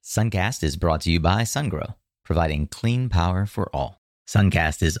Suncast is brought to you by SunGrow, providing clean power for all.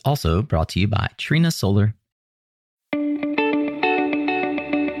 Suncast is also brought to you by Trina Solar.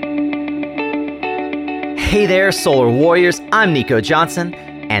 Hey there, Solar Warriors. I'm Nico Johnson,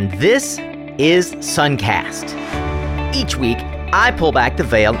 and this is Suncast. Each week, I pull back the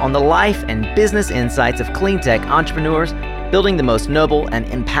veil on the life and business insights of clean tech entrepreneurs building the most noble and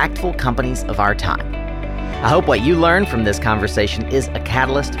impactful companies of our time. I hope what you learn from this conversation is a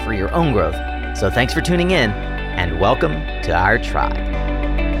catalyst for your own growth. So thanks for tuning in, and welcome to our tribe.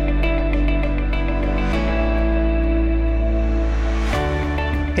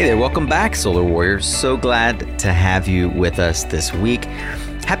 Hey there, welcome back, Solar Warriors. So glad to have you with us this week.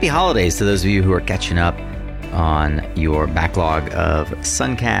 Happy holidays to those of you who are catching up on your backlog of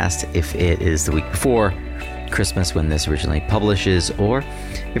Suncast, if it is the week before Christmas when this originally publishes, or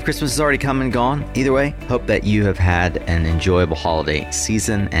if Christmas has already come and gone. Either way, hope that you have had an enjoyable holiday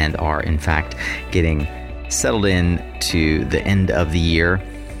season and are in fact getting settled in to the end of the year.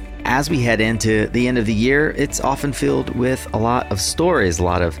 As we head into the end of the year, it's often filled with a lot of stories, a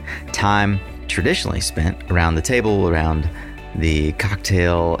lot of time traditionally spent around the table, around the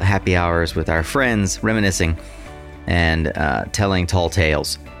cocktail happy hours with our friends, reminiscing and telling tall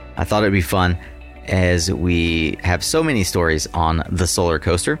tales. I thought it'd be fun, as we have so many stories on the Solar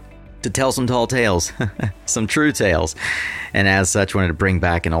Coaster, to tell some tall tales, some true tales. And as such, wanted to bring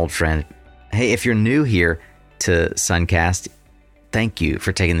back an old friend. Hey, if you're new here to Suncast, thank you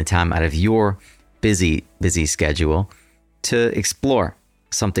for taking the time out of your busy schedule to explore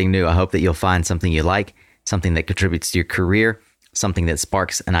something new. I hope that you'll find something you like, something that contributes to your career, something that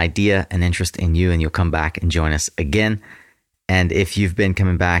sparks an idea, an interest in you, and you'll come back and join us again. And if you've been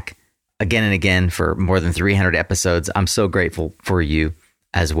coming back again and again for more than 300 episodes, I'm so grateful for you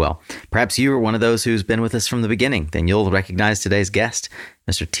as well. Perhaps you are one of those who's been with us from the beginning. Then you'll recognize today's guest,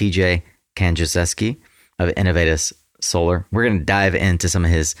 Mr. TJ Kaniszewski of Innovatus Solar. We're going to dive into some of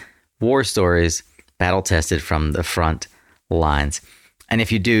his war stories, battle-tested from the front lines. And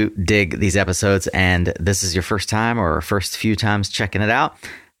if you do dig these episodes and this is your first time or first few times checking it out,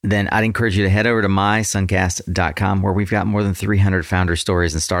 then I'd encourage you to head over to mysuncast.com, where we've got more than 300 founder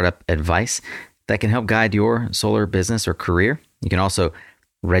stories and startup advice that can help guide your solar business or career. You can also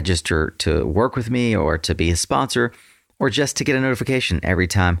register to work with me or to be a sponsor, or just to get a notification every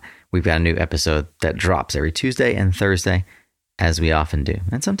time we've got a new episode that drops every Tuesday and Thursday, as we often do,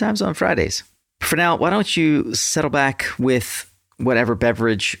 and sometimes on Fridays. For now, why don't you settle back with whatever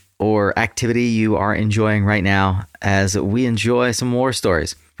beverage or activity you are enjoying right now, as we enjoy some war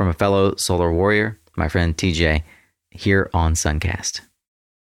stories from a fellow Solar Warrior, my friend TJ, here on Suncast.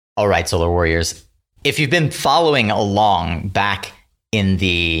 All right, Solar Warriors. If you've been following along back in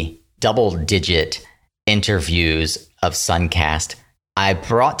the double-digit interviews of Suncast, I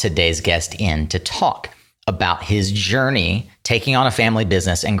brought today's guest in to talk about his journey taking on a family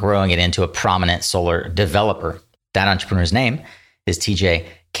business and growing it into a prominent solar developer. That entrepreneur's name is TJ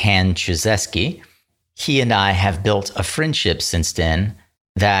Kaniszewski. He and I have built a friendship since then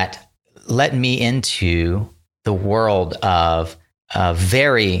that led me into the world of a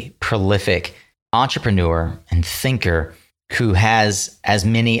very prolific entrepreneur and thinker who has, as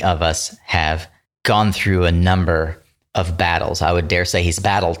many of us have, gone through a number of battles. I would dare say he's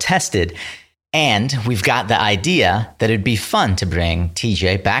battle tested. And we've got the idea that it'd be fun to bring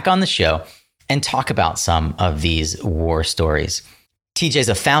TJ back on the show and talk about some of these war stories. TJ is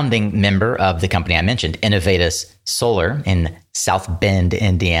a founding member of the company I mentioned, Innovatus Solar, in South Bend,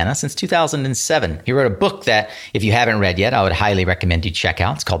 Indiana, since 2007. He wrote a book that, if you haven't read yet, I would highly recommend you check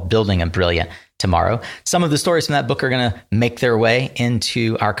out. It's called Building a Brilliant Tomorrow. Some of the stories from that book are going to make their way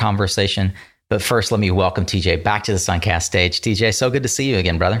into our conversation. But first, let me welcome TJ back to the Suncast stage. TJ, so good to see you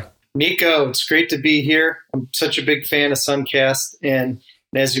again, brother. Nico, it's great to be here. I'm such a big fan of Suncast. And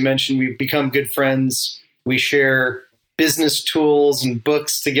as you mentioned, we've become good friends. We share business tools and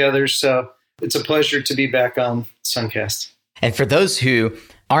books together. So it's a pleasure to be back on Suncast. And for those who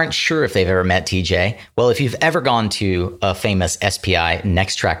aren't sure if they've ever met TJ, well, if you've ever gone to a famous SPI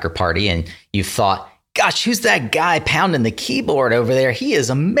Nextracker party and you've thought, gosh, who's that guy pounding the keyboard over there? He is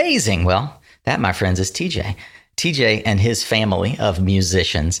amazing. Well, that, my friends, is TJ. TJ and his family of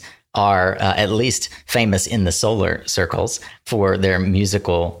musicians are at least famous in the solar circles for their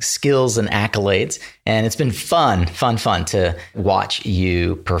musical skills and accolades. And it's been fun to watch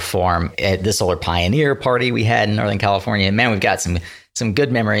you perform at the Solar Pioneer party we had in Northern California. Man, we've got some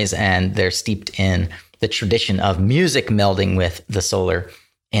good memories, and they're steeped in the tradition of music melding with the solar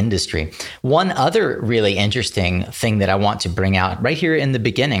industry. One other really interesting thing that I want to bring out right here in the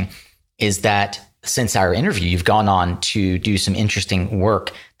beginning is that since our interview, you've gone on to do some interesting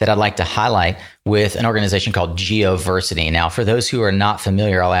work that I'd like to highlight with an organization called Geoversity. Now, for those who are not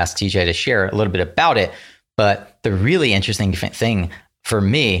familiar, I'll ask TJ to share a little bit about it. But the really interesting thing for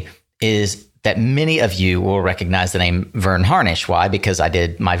me is that many of you will recognize the name Verne Harnish. Why? Because I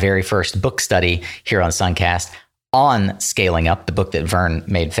did my very first book study here on Suncast on Scaling Up, the book that Verne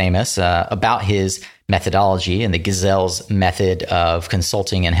made famous, about his methodology and the Gazelle's method of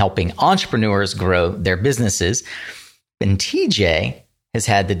consulting and helping entrepreneurs grow their businesses. And TJ has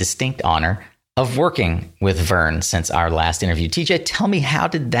had the distinct honor of working with Verne since our last interview. TJ, tell me, how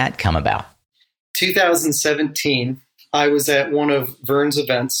did that come about? 2017, I was at one of Verne's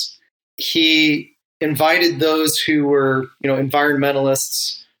events. He invited those who were,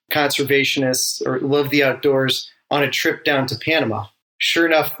 environmentalists, conservationists, or love the outdoors on a trip down to Panama. Sure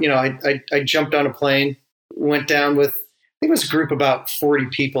enough, I jumped on a plane, went down with, I think it was a group of about 40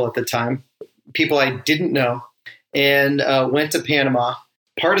 people at the time, people I didn't know, and went to Panama.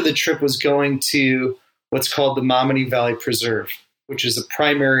 Part of the trip was going to what's called the Mamani Valley Preserve, which is a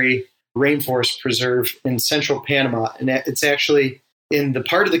primary rainforest preserve in central Panama. And it's actually in the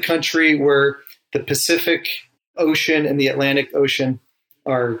part of the country where the Pacific Ocean and the Atlantic Ocean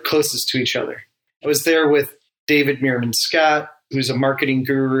are closest to each other. I was there with David Meerman Scott, who's a marketing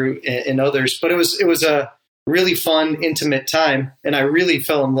guru, and others. But it was a really fun, intimate time. And I really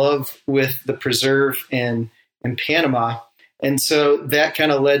fell in love with the preserve in Panama. And so that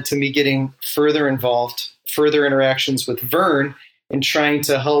kind of led to me getting further involved, further interactions with Verne, and trying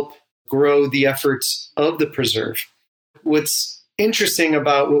to help grow the efforts of the preserve. What's interesting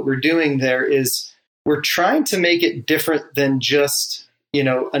about what we're doing there is we're trying to make it different than just, a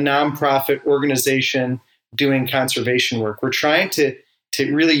nonprofit organization doing conservation work. We're trying to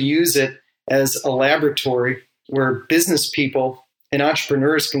really use it as a laboratory where business people and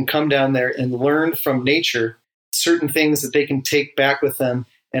entrepreneurs can come down there and learn from nature certain things that they can take back with them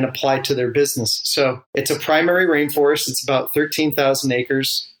and apply to their business. So it's a primary rainforest. It's about 13,000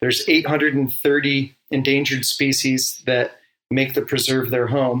 acres. There's 830 endangered species that make the preserve their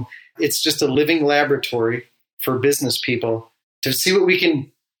home. It's just a living laboratory for business people to see what we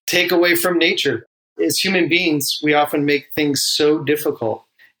can take away from nature. As human beings, we often make things so difficult,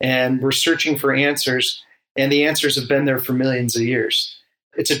 and we're searching for answers, and the answers have been there for millions of years.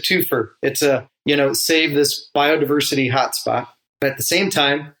 It's a twofer. It's a, save this biodiversity hotspot. But at the same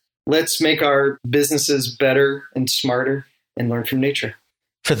time, let's make our businesses better and smarter and learn from nature.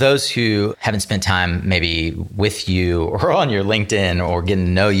 For those who haven't spent time maybe with you or on your LinkedIn or getting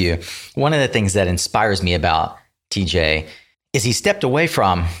to know you, one of the things that inspires me about TJ is he stepped away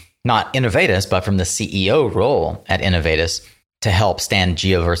from not Innovatus, but from the CEO role at Innovatus to help stand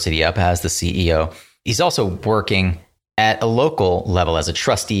Geoversity up as the CEO. He's also working at a local level as a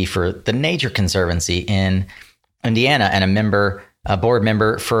trustee for the Nature Conservancy in Indiana and a board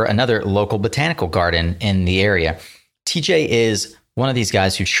member for another local botanical garden in the area. TJ is one of these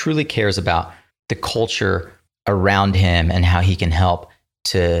guys who truly cares about the culture around him and how he can help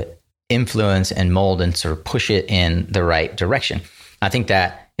to influence and mold and sort of push it in the right direction. I think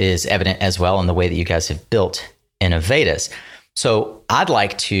that is evident as well in the way that you guys have built Innovatus. So I'd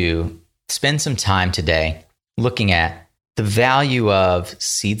like to spend some time today looking at the value of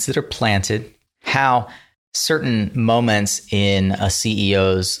seeds that are planted, how certain moments in a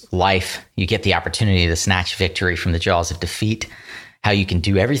CEO's life, you get the opportunity to snatch victory from the jaws of defeat, how you can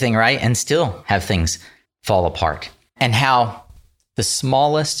do everything right and still have things fall apart, and how the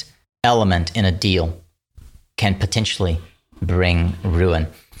smallest element in a deal can potentially bring ruin.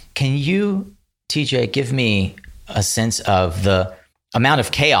 Can you, TJ, give me a sense of the amount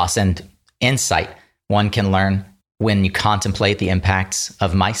of chaos and insight one can learn when you contemplate the impacts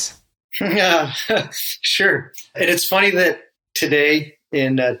of mice? Yeah, sure. And it's funny that today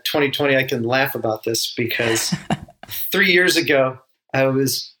in 2020, I can laugh about this because 3 years ago, I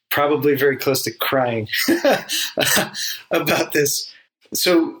was probably very close to crying about this.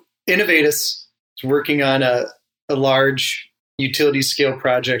 So Innovatus is working on a large utility scale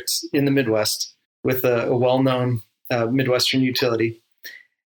project in the Midwest with a well-known Midwestern utility.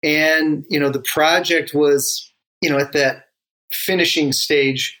 And, the project was, at that finishing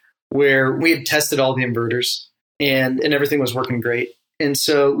stage where we had tested all the inverters and everything was working great. And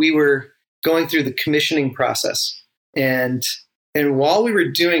so we were going through the commissioning process. And while we were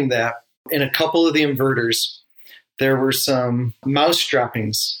doing that, in a couple of the inverters, there were some mouse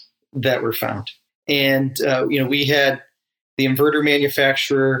droppings that were found. And, we had the inverter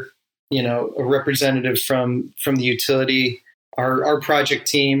manufacturer, a representative from the utility, our project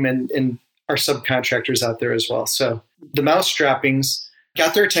team, and our subcontractors out there as well. So the mouse droppings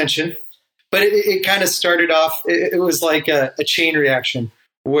got their attention. But it kind of started off, it was like a chain reaction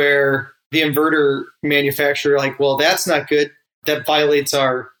where the inverter manufacturer, like, well, that's not good. That violates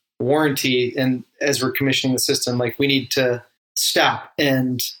our warranty. And as we're commissioning the system, like, we need to stop.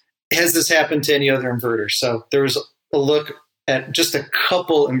 And has this happened to any other inverter? So there was a look at just a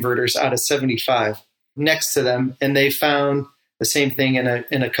couple inverters out of 75 next to them, and they found the same thing in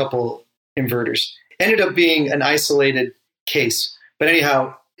a couple inverters. Ended up being an isolated case. But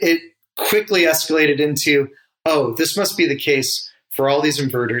anyhow, it quickly escalated into, oh, this must be the case for all these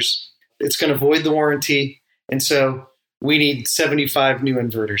inverters. It's going to void the warranty. And so we need 75 new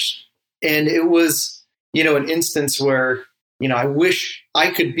inverters. And it was, an instance where, I wish I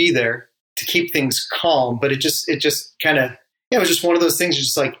could be there to keep things calm, but it just kind of, it was just one of those things that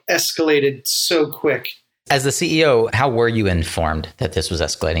just like escalated so quick. As the CEO, how were you informed that this was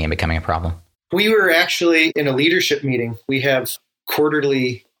escalating and becoming a problem? We were actually in a leadership meeting. We have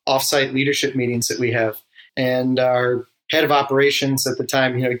quarterly offsite leadership meetings that we have. And our head of operations at the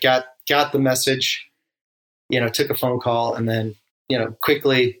time, got the message, took a phone call, and then,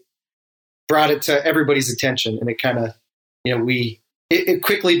 quickly brought it to everybody's attention. And it kind of, it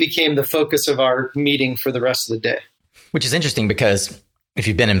quickly became the focus of our meeting for the rest of the day. Which is interesting because if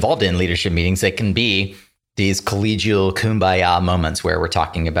you've been involved in leadership meetings, they can be these collegial kumbaya moments where we're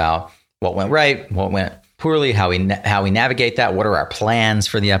talking about what went right, what went poorly, how we navigate that, what are our plans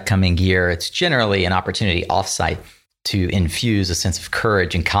for the upcoming year. It's generally an opportunity offsite to infuse a sense of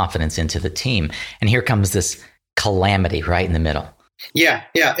courage and confidence into the team. And here comes this calamity right in the middle. Yeah.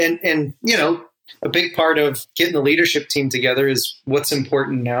 And a big part of getting the leadership team together is what's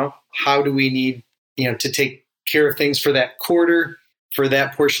important now. How do we need, to take care of things for that quarter, for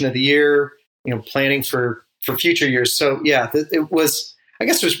that portion of the year, planning for future years. So yeah, it was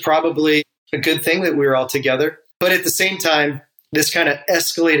probably a good thing that we were all together. But at the same time, this kind of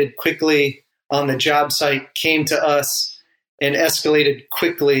escalated quickly on the job site, came to us and escalated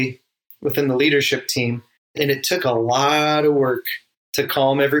quickly within the leadership team. And it took a lot of work to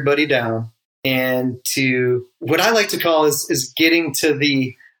calm everybody down and to what I like to call is getting to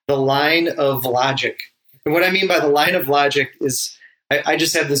the line of logic. And what I mean by the line of logic is I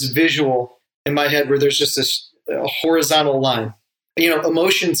just have this visual in my head where there's just a horizontal line.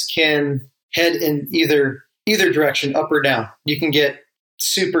 Emotions can head in either direction, up or down. You can get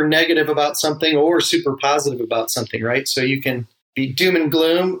super negative about something or super positive about something, right? So you can be doom and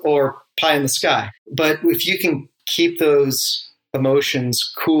gloom or pie in the sky. But if you can keep those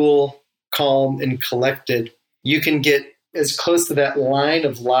emotions cool, calm, and collected, you can get as close to that line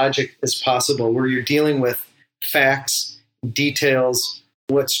of logic as possible where you're dealing with facts, details,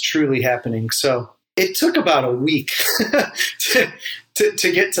 what's truly happening. So it took about a week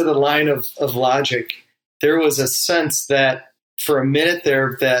to get to the line of logic. There was a sense that for a minute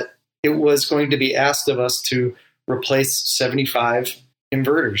there that it was going to be asked of us to replace 75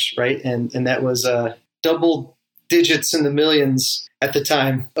 inverters, right? And that was double digits in the millions at the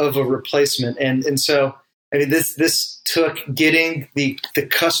time of a replacement. And so, I mean, this took getting the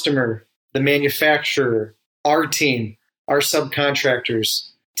customer, the manufacturer, our team, our subcontractors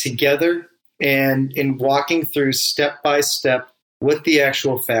together and in walking through step by step what the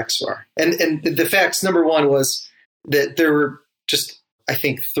actual facts are. And the facts, number one, was that there were just, I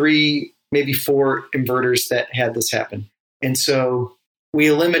think, 3, maybe 4 inverters that had this happen. And so we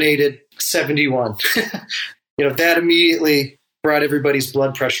eliminated 71. That immediately brought everybody's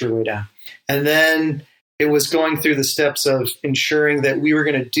blood pressure way down. And then it was going through the steps of ensuring that we were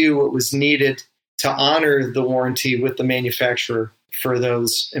going to do what was needed to honor the warranty with the manufacturer for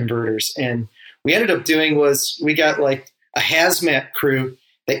those inverters. And we ended up doing was we got like a hazmat crew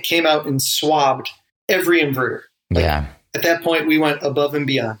that came out and swabbed every inverter. Yeah. At that point, we went above and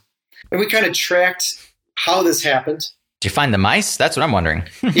beyond. And we kind of tracked how this happened. Did you find the mice? That's what I'm wondering.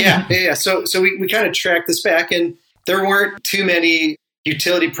 Yeah. So we kind of tracked this back, and there weren't too many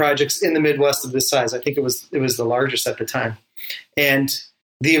utility projects in the Midwest of this size. I think it was the largest at the time. And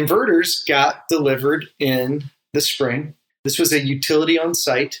the inverters got delivered in the spring. This was a utility on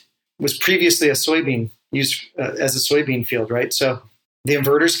site. It was previously a soybean used as a soybean field, right? So the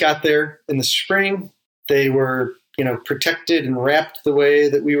inverters got there in the spring. They were, protected and wrapped the way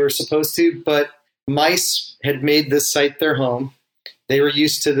that we were supposed to, but mice had made this site their home. They were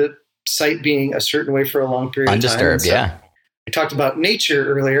used to the site being a certain way for a long period of time. Undisturbed, yeah. I talked about nature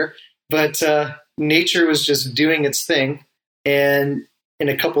earlier, but nature was just doing its thing, and in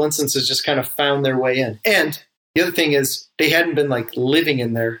a couple instances just kind of found their way in. And the other thing is they hadn't been like living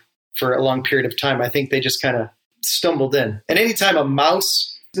in there for a long period of time. I think they just kind of stumbled in. And anytime a mouse,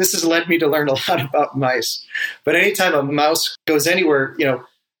 this has led me to learn a lot about mice, but anytime a mouse goes anywhere,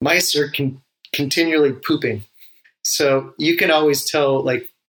 mice are continually pooping. So you can always tell like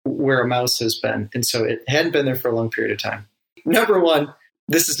where a mouse has been. And so it hadn't been there for a long period of time. Number one,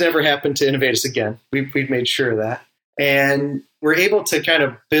 this has never happened to Innovatus again. We've made sure of that. And we're able to kind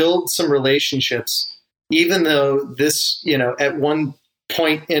of build some relationships, even though this, at one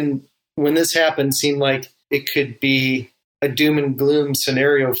point in when this happened seemed like it could be a doom and gloom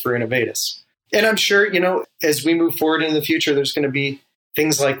scenario for Innovatus. And I'm sure, as we move forward in the future, there's going to be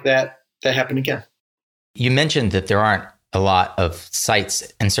things like that happen again. You mentioned that there aren't a lot of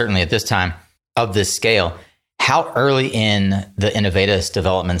sites, and certainly at this time, of this scale. How early in the Innovatus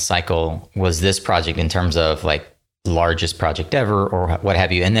development cycle was this project in terms of like largest project ever or what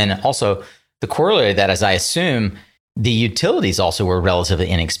have you? And then also the corollary to that is I assume the utilities also were relatively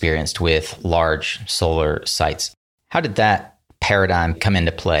inexperienced with large solar sites. How did that paradigm come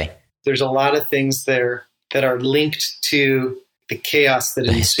into play? There's a lot of things there that are linked to the chaos that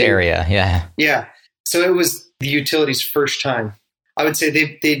the hysteria. Yeah. Yeah. So it was the utilities' first time. I would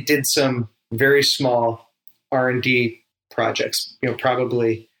say they did some very small R&D projects,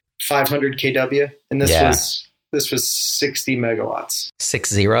 probably 500 kW. And this was 60 megawatts.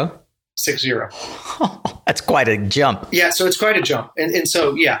 60? 60. That's quite a jump. Yeah. So it's quite a jump. And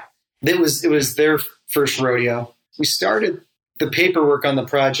so, yeah, it was their first rodeo. We started the paperwork on the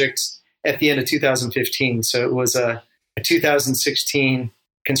project at the end of 2015. So it was a 2016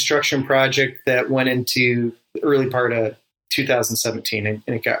 construction project that went into the early part of 2017, and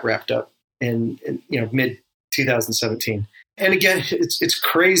it got wrapped up in mid 2017. And again, it's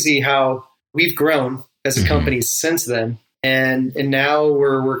crazy how we've grown as a company since then, and now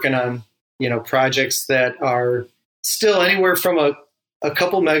we're working on projects that are still anywhere from a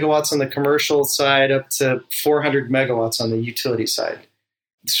couple megawatts on the commercial side up to 400 megawatts on the utility side.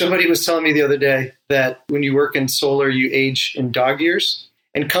 Somebody was telling me the other day that when you work in solar, you age in dog years,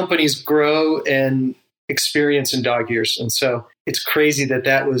 and companies grow and experience in dog years. And so it's crazy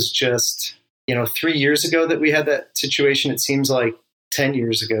that was just, 3 years ago that we had that situation. It seems like 10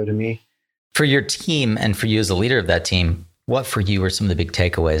 years ago to me. For your team and for you as a leader of that team, what for you were some of the big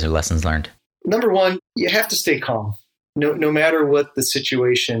takeaways or lessons learned? Number one, you have to stay calm. No matter what the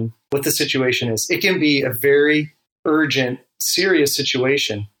situation is. It can be a very urgent, serious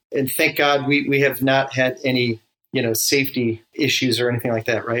situation. And thank God we have not had any, safety issues or anything like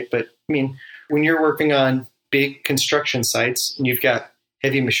that, right? But I mean, when you're working on big construction sites and you've got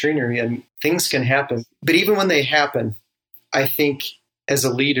heavy machinery and things can happen. But even when they happen, I think as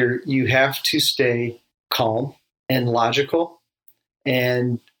a leader, you have to stay calm and logical.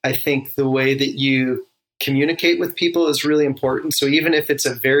 And I think the way that you communicate with people is really important. So even if it's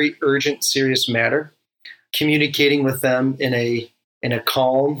a very urgent, serious matter, communicating with them in a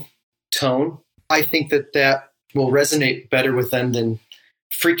calm tone, I think that will resonate better with them than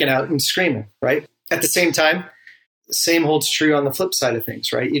freaking out and screaming, right? At the same time, same holds true on the flip side of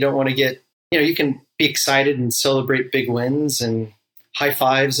things, right? You don't want to get, you can be excited and celebrate big wins, and high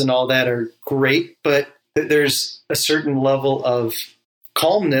fives and all that are great, but there's a certain level of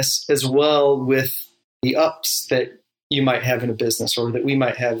calmness as well with the ups that you might have in a business or that we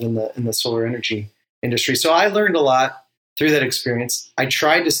might have in the solar energy industry. So I learned a lot through that experience. I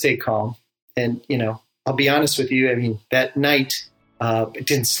tried to stay calm, and, I'll be honest with you. I mean, that night, I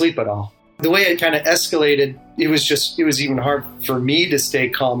didn't sleep at all. The way it kind of escalated, it was even hard for me to stay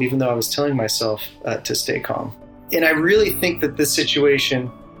calm, even though I was telling myself to stay calm. And I really think that this situation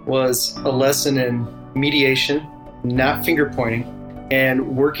was a lesson in mediation, not finger pointing,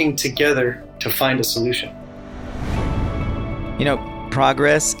 and working together to find a solution.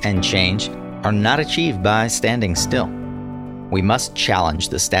 Progress and change are not achieved by standing still. We must challenge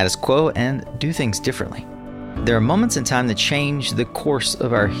the status quo and do things differently. There are moments in time that change the course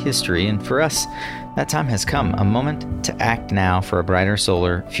of our history, and for us, that time has come, a moment to act now for a brighter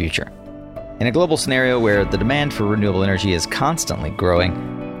solar future. In a global scenario where the demand for renewable energy is constantly growing,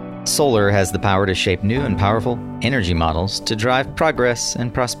 solar has the power to shape new and powerful energy models to drive progress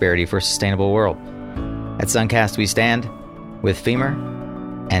and prosperity for a sustainable world. At Suncast, we stand with FEMER,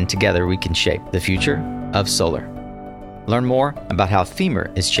 and together we can shape the future of solar. Learn more about how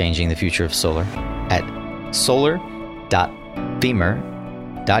FEMER is changing the future of solar at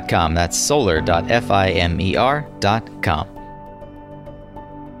solar.femer.com. That's solar.fimer.com.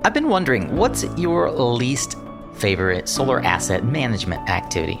 I've been wondering, what's your least favorite solar asset management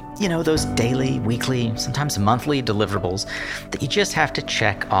activity? Those daily, weekly, sometimes monthly deliverables that you just have to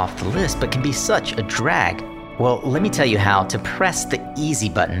check off the list, but can be such a drag. Well, let me tell you how to press the easy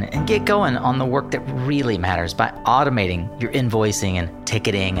button and get going on the work that really matters by automating your invoicing and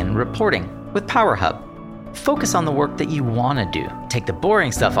ticketing and reporting with PowerHub. focus on the work that you want to do. Take the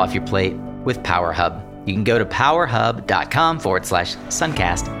boring stuff off your plate with PowerHub. You can go to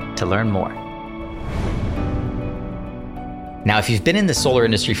powerhub.com/Suncast to learn more. Now, if you've been in the solar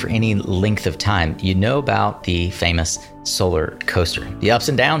industry for any length of time, you know about the famous solar coaster, the ups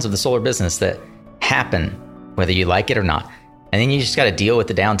and downs of the solar business that happen whether you like it or not. And then you just got to deal with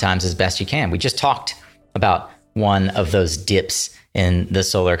the downtimes as best you can. We just talked about one of those dips in the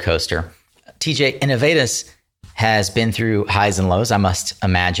solar coaster. TJ, Innovatus has been through highs and lows, I must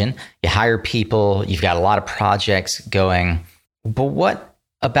imagine. You hire people, you've got a lot of projects going. But what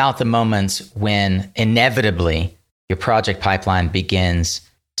about the moments when inevitably your project pipeline begins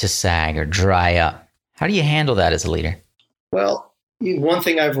to sag or dry up? How do you handle that as a leader? Well, one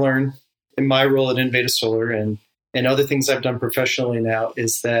thing I've learned in my role at Innovatus Solar and other things I've done professionally now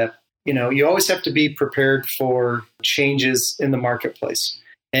is that, you always have to be prepared for changes in the marketplace.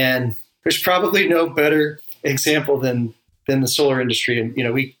 And there's probably no better example than the solar industry. And,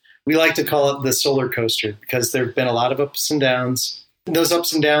 we like to call it the solar coaster because there have been a lot of ups and downs. Those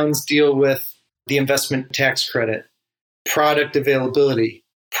ups and downs deal with the investment tax credit, product availability,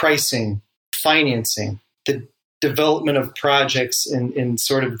 pricing, financing, the development of projects in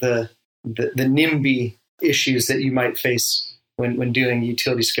sort of the NIMBY issues that you might face when doing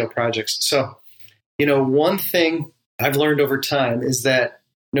utility scale projects. So, one thing I've learned over time is that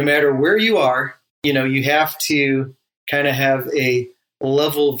no matter where you are, you have to kind of have a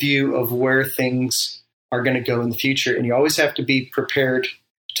level view of where things are going to go in the future. And you always have to be prepared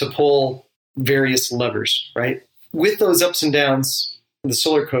to pull various levers, right? With those ups and downs, the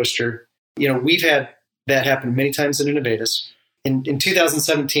solar coaster, we've had that happen many times at Innovatus. In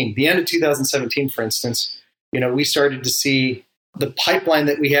 2017, the end of 2017, for instance, we started to see the pipeline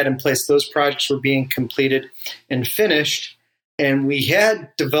that we had in place. Those projects were being completed and finished. And we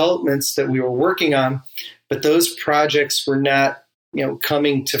had developments that we were working on, but those projects were not,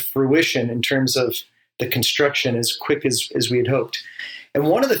 coming to fruition in terms of the construction as quick as we had hoped. And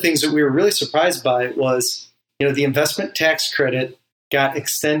one of the things that we were really surprised by was, the investment tax credit got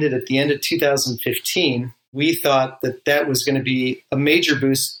extended at the end of 2015. We thought that was going to be a major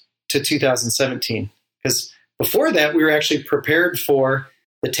boost to 2017 because before that, we were actually prepared for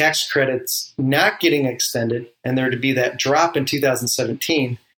the tax credits not getting extended and there to be that drop in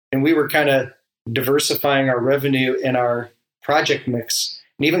 2017. And we were kind of diversifying our revenue and our project mix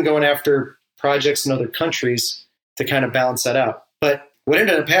and even going after projects in other countries to kind of balance that out. But what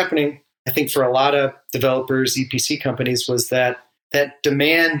ended up happening, I think for a lot of developers, EPC companies, was that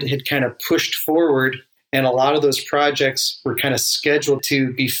demand had kind of pushed forward and a lot of those projects were kind of scheduled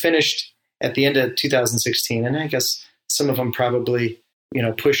to be finished at the end of 2016. And I guess some of them probably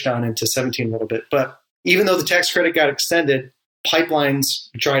pushed on into 17 a little bit. But even though the tax credit got extended, pipelines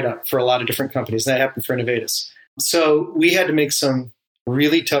dried up for a lot of different companies. That happened for Innovatus. So we had to make some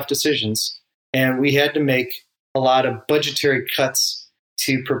really tough decisions, and we had to make a lot of budgetary cuts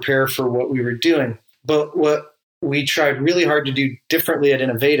to prepare for what we were doing. But what we tried really hard to do differently at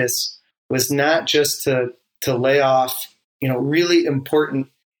Innovatus was not just to lay off, really important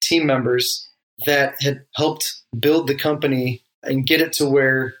team members that had helped build the company and get it to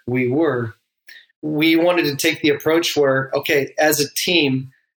where we were. We wanted to take the approach where, okay, as a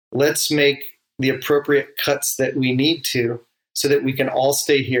team, let's make the appropriate cuts that we need to so that we can all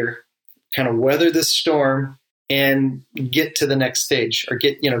stay here, kind of weather the storm and get to the next stage or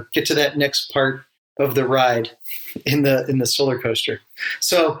get to that next part of the ride in the solar coaster.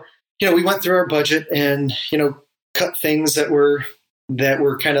 So, we went through our budget and, cut things that were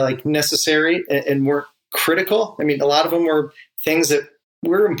kind of like necessary and weren't critical. I mean, a lot of them were things that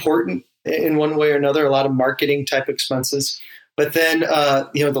were important in one way or another, a lot of marketing type expenses. But then,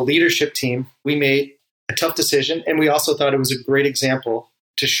 the leadership team, we made a tough decision. And we also thought it was a great example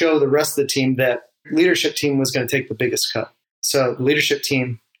to show the rest of the team that leadership team was going to take the biggest cut. So the leadership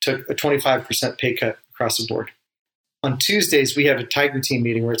team took a 25% pay cut across the board. On Tuesdays, we have a Tiger Team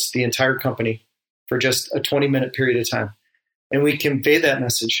meeting where it's the entire company for just a 20-minute period of time. And we convey that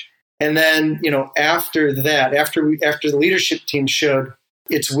message. And then, after that, after the leadership team showed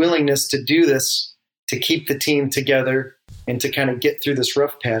its willingness to do this, to keep the team together and to kind of get through this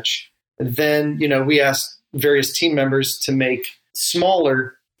rough patch, then, we asked various team members to make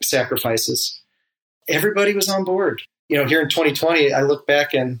smaller sacrifices. Everybody was on board. Here in 2020, I look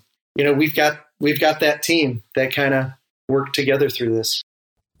back and, we've got that team that kind of worked together through this.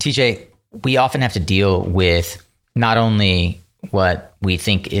 TJ, we often have to deal with not only what we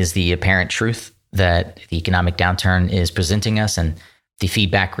think is the apparent truth that the economic downturn is presenting us and the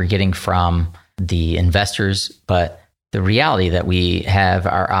feedback we're getting from the investors, but the reality that we have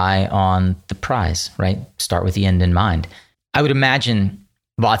our eye on the prize, right? Start with the end in mind. I would imagine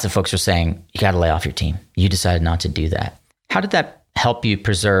lots of folks are saying, you got to lay off your team. You decided not to do that. How did that help you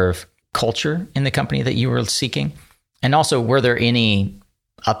preserve culture in the company that you were seeking? And also, were there any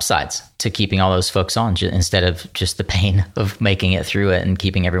upsides to keeping all those folks on instead of just the pain of making it through it and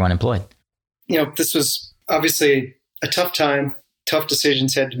keeping everyone employed? This was obviously a tough time. Tough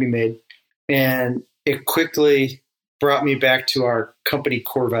decisions had to be made. And it quickly brought me back to our company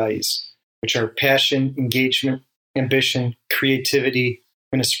core values, which are passion, engagement, ambition, creativity,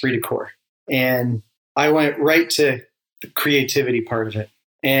 and esprit de corps. And I went right to the creativity part of it.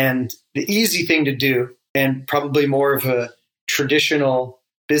 And the easy thing to do, and probably more of a traditional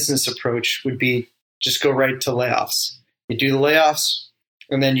business approach, would be just go right to layoffs. You do the layoffs,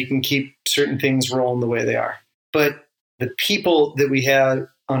 and then you can keep certain things rolling the way they are. But the people that we had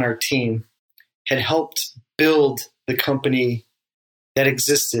on our team had helped build the company that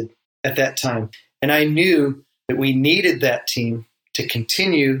existed at that time. And I knew that we needed that team to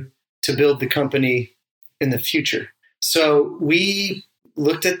continue to build the company in the future. So we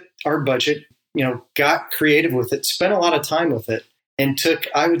looked at our budget, got creative with it, spent a lot of time with it, and took,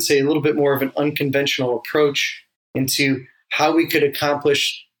 I would say, a little bit more of an unconventional approach into how we could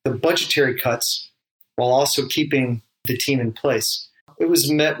accomplish the budgetary cuts while also keeping the team in place. It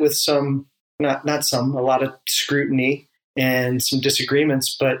was met with a lot of scrutiny and some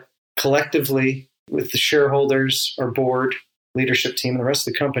disagreements, but collectively with the shareholders, our board, leadership team, and the rest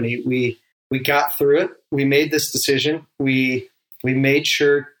of the company, we got through it. We made this decision. We made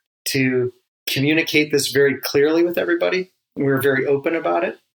sure to communicate this very clearly with everybody. We were very open about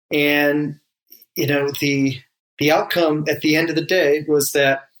it. And, the outcome at the end of the day was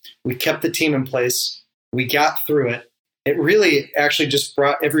that we kept the team in place. We got through it. It really actually just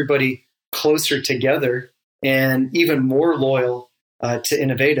brought everybody closer together and even more loyal to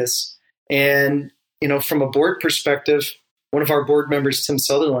Innovatus. And, from a board perspective, one of our board members, Tim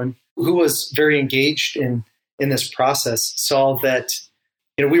Sutherland, who was very engaged in this process, saw that,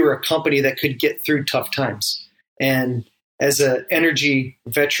 we were a company that could get through tough times. And as an energy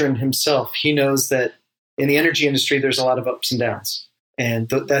veteran himself, he knows that in the energy industry, there's a lot of ups and downs. And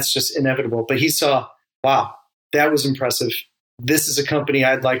that's just inevitable. But he saw, wow, that was impressive. This is a company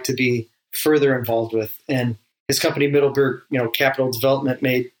I'd like to be further involved with. And his company, Middleburg, Capital Development,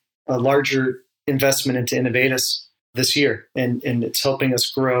 made a larger investment into Innovatus this year. And it's helping us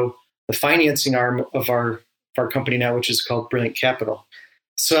grow the financing arm of our company now, which is called Brilliant Capital.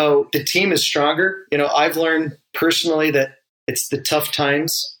 So the team is stronger. I've learned personally that it's the tough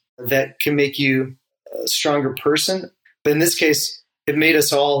times that can make you a stronger person. But in this case, it made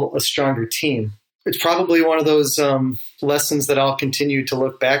us all a stronger team. It's probably one of those lessons that I'll continue to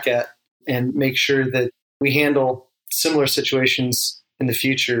look back at and make sure that we handle similar situations in the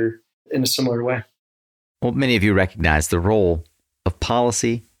future in a similar way. Well, many of you recognize the role of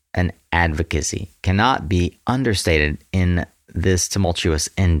policy and advocacy cannot be understated in this tumultuous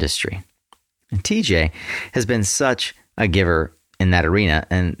industry. And TJ has been such a giver in that arena,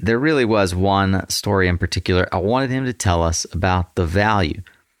 and there really was one story in particular I wanted him to tell us about the value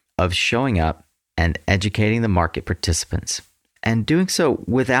of showing up and educating the market participants, and doing so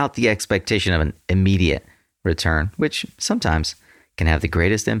without the expectation of an immediate return, which sometimes can have the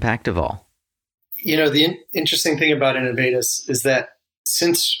greatest impact of all. The interesting thing about Innovatus is that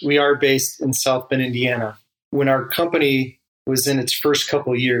since we are based in South Bend, Indiana, when our company was in its first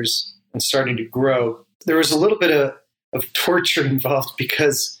couple of years and starting to grow, there was a little bit of torture involved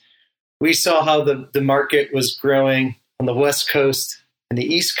because we saw how the market was growing on the West Coast and the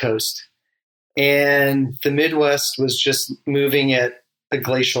East Coast. And the Midwest was just moving at a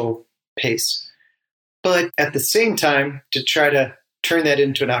glacial pace. But at the same time, to try to turn that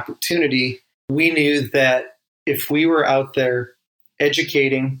into an opportunity, we knew that if we were out there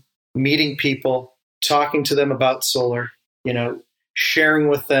educating, meeting people, talking to them about solar, sharing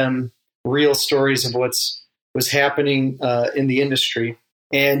with them real stories of what's happening in the industry,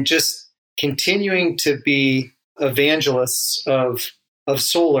 and just continuing to be evangelists of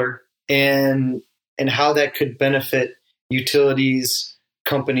solar and how that could benefit utilities,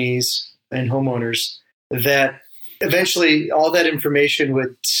 companies, and homeowners, that eventually all that information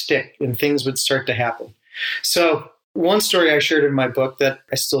would stick and things would start to happen. So one story I shared in my book that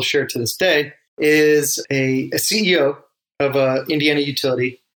I still share to this day is a CEO of an Indiana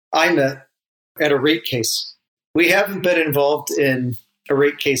utility I met at a rate case. We haven't been involved in a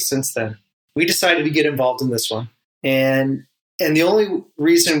rate case since then. We decided to get involved in this one. And the only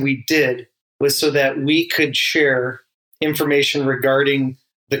reason we did was so that we could share information regarding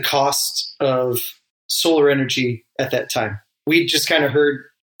the cost of solar energy at that time. We just kind of heard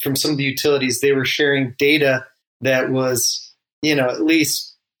from some of the utilities, they were sharing data that was, at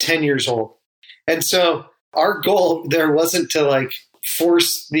least 10 years old. And so our goal there wasn't to like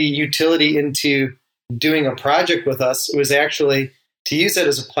force the utility into doing a project with us. It was actually to use it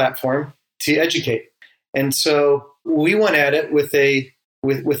as a platform to educate. And so we went at it with a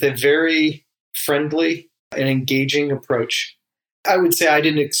very friendly and engaging approach. I would say I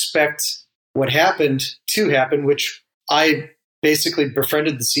didn't expect what happened to happen, which I basically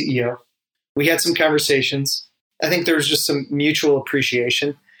befriended the CEO. We had some conversations. I think there was just some mutual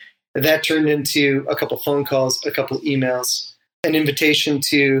appreciation. That turned into a couple phone calls, a couple with an invitation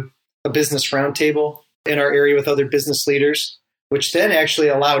to a business roundtable in our area with other business leaders, which then actually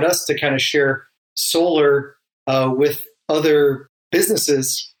allowed us to kind of share solar with other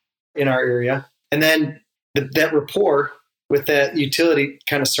businesses in our area. And then that rapport with that utility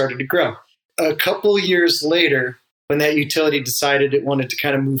kind of started to grow. A couple years later, when that utility decided it wanted to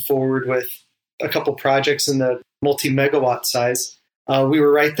kind of move forward with a couple projects in the multi-megawatt size, we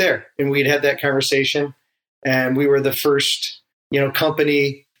were right there. And we'd had that conversation. And we were the first,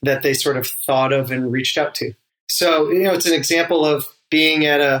 company that they sort of thought of and reached out to. So, it's an example of being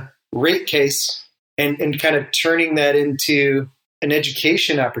at a rate case and kind of turning that into an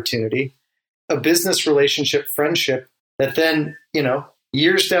education opportunity, a business relationship, friendship that then,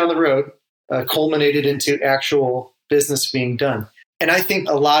 years down the road culminated into actual business being done. And I think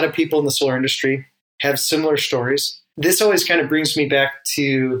a lot of people in the solar industry have similar stories. This always kind of brings me back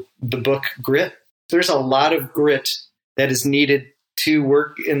to the book Grit. There's a lot of grit that is needed to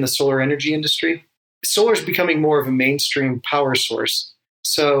work in the solar energy industry. Solar is becoming more of a mainstream power source.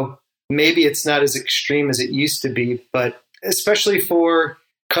 So maybe it's not as extreme as it used to be, but especially for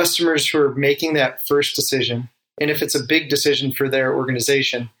customers who are making that first decision, and if it's a big decision for their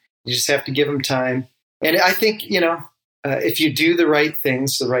organization, you just have to give them time. And I think, if you do the right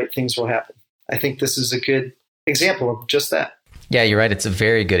things will happen. I think this is a good example of just that. Yeah, you're right. It's a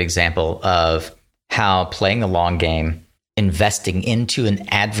very good example of how playing the long game, investing into an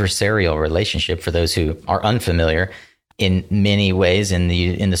adversarial relationship, for those who are unfamiliar, in many ways in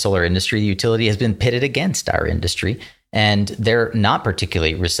the solar industry, the utility has been pitted against our industry, and they're not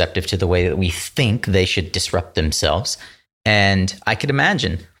particularly receptive to the way that we think they should disrupt themselves. And I could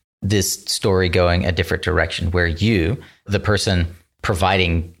imagine this story going a different direction, where you, the person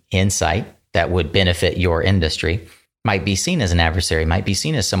providing insight that would benefit your industry, might be seen as an adversary, might be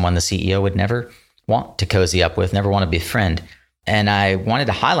seen as someone the CEO would never want to cozy up with, never want to befriend. And I wanted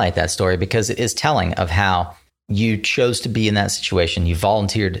to highlight that story because it is telling of how you chose to be in that situation. You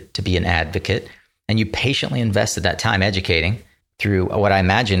volunteered to be an advocate, and you patiently invested that time educating through what I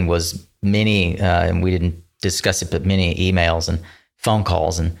imagine was many, and we didn't discuss it, but many emails and phone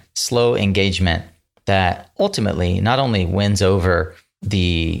calls and slow engagement that ultimately not only wins over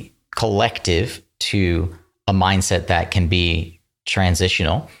the collective to a mindset that can be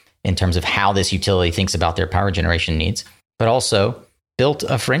transitional in terms of how this utility thinks about their power generation needs, but also built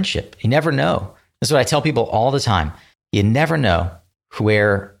a friendship. You never know. That's what I tell people all the time. You never know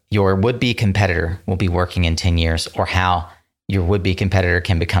where your would-be competitor will be working in 10 years, or how your would-be competitor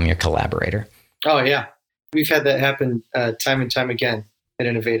can become your collaborator. Oh, yeah. We've had that happen time and time again at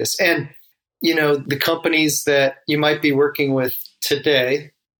Innovatus. And, the companies that you might be working with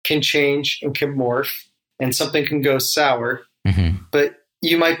today can change and can morph, and something can go sour. Mm-hmm. But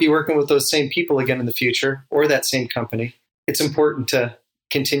you might be working with those same people again in the future, or that same company. It's important to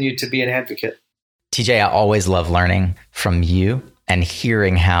continue to be an advocate. TJ, I always love learning from you and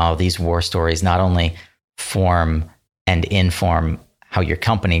hearing how these war stories not only form and inform how your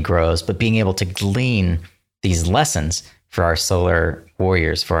company grows, but being able to glean these lessons for our solar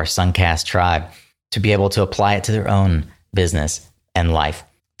warriors, for our Suncast tribe, to be able to apply it to their own business and life.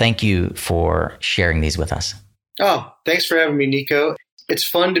 Thank you for sharing these with us. Oh, thanks for having me, Nico. It's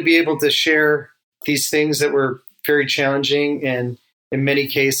fun to be able to share these things that were very challenging, and in many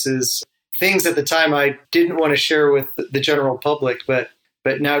cases, things at the time I didn't want to share with the general public, but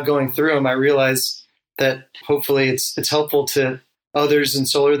now going through them, I realize that hopefully it's helpful to others in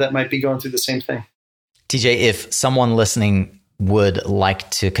solar that might be going through the same thing. TJ, if someone listening would like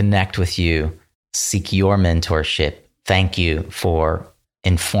to connect with you, seek your mentorship, thank you for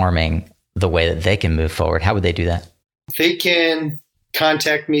informing the way that they can move forward, how would they do that? They can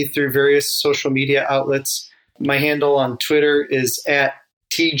contact me through various social media outlets. My handle on Twitter is at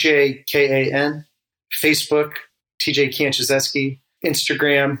TJKAN, Facebook, TJ Kanczeski,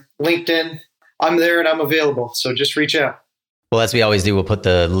 Instagram, LinkedIn. I'm there and I'm available. So just reach out. Well, as we always do, we'll put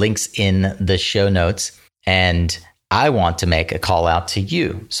the links in the show notes. And I want to make a call out to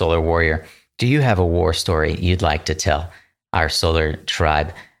you, Solar Warrior, Do you have a war story you'd like to tell our Solar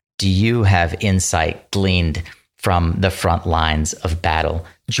Tribe? Do you have insight gleaned from the front lines of battle?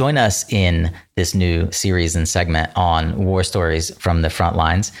 Join us in this new series and segment on war stories from the front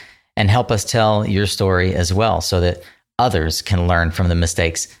lines and help us tell your story as well so that others can learn from the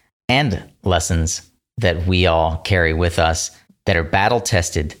mistakes and lessons that we all carry with us that are battle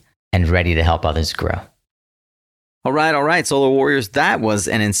tested and ready to help others grow. All right, Solar Warriors. That was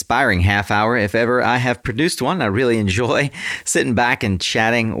an inspiring half hour, if ever I have produced one. I really enjoy sitting back and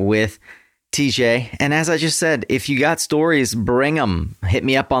chatting with TJ. And as I just said, if you got stories, bring them. Hit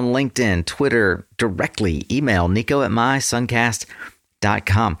me up on LinkedIn, Twitter, directly. Email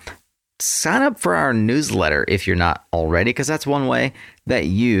nico@mysuncast.com. Sign up for our newsletter if you're not already, because that's one way that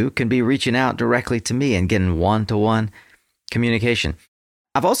you can be reaching out directly to me and getting one-to-one communication.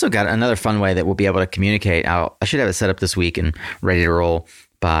 I've also got another fun way that we'll be able to communicate. I should have it set up this week and ready to roll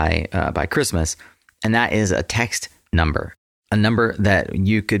by Christmas. And that is a text number, a number that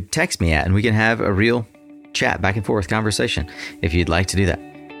you could text me at, and we can have a real chat, back and forth conversation if you'd like to do that.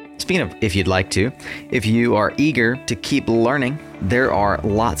 Speaking of if you'd like to, if you are eager to keep learning, there are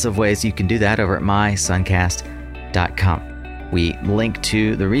lots of ways you can do that over at mysuncast.com. We link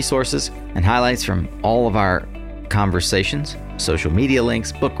to the resources and highlights from all of our conversations, social media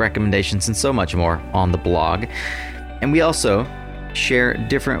links, book recommendations, and so much more on the blog. And we also share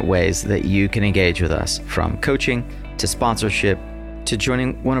different ways that you can engage with us, from coaching to sponsorship to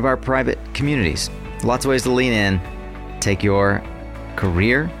joining one of our private communities. Lots of ways to lean in, take your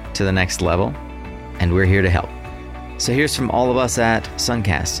career to the next level, and we're here to help. So here's from all of us at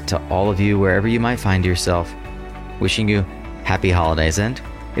Suncast to all of you wherever you might find yourself, wishing you happy holidays. And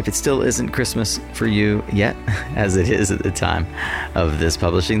if it still isn't Christmas for you yet, as it is at the time of this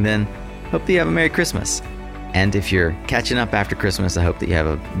publishing, then hope that you have a Merry Christmas. And if you're catching up after Christmas, I hope that you have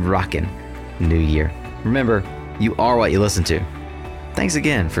a rockin' new year. Remember, you are what you listen to. Thanks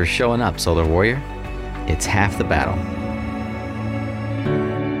again for showing up, Solar Warrior. It's half the battle.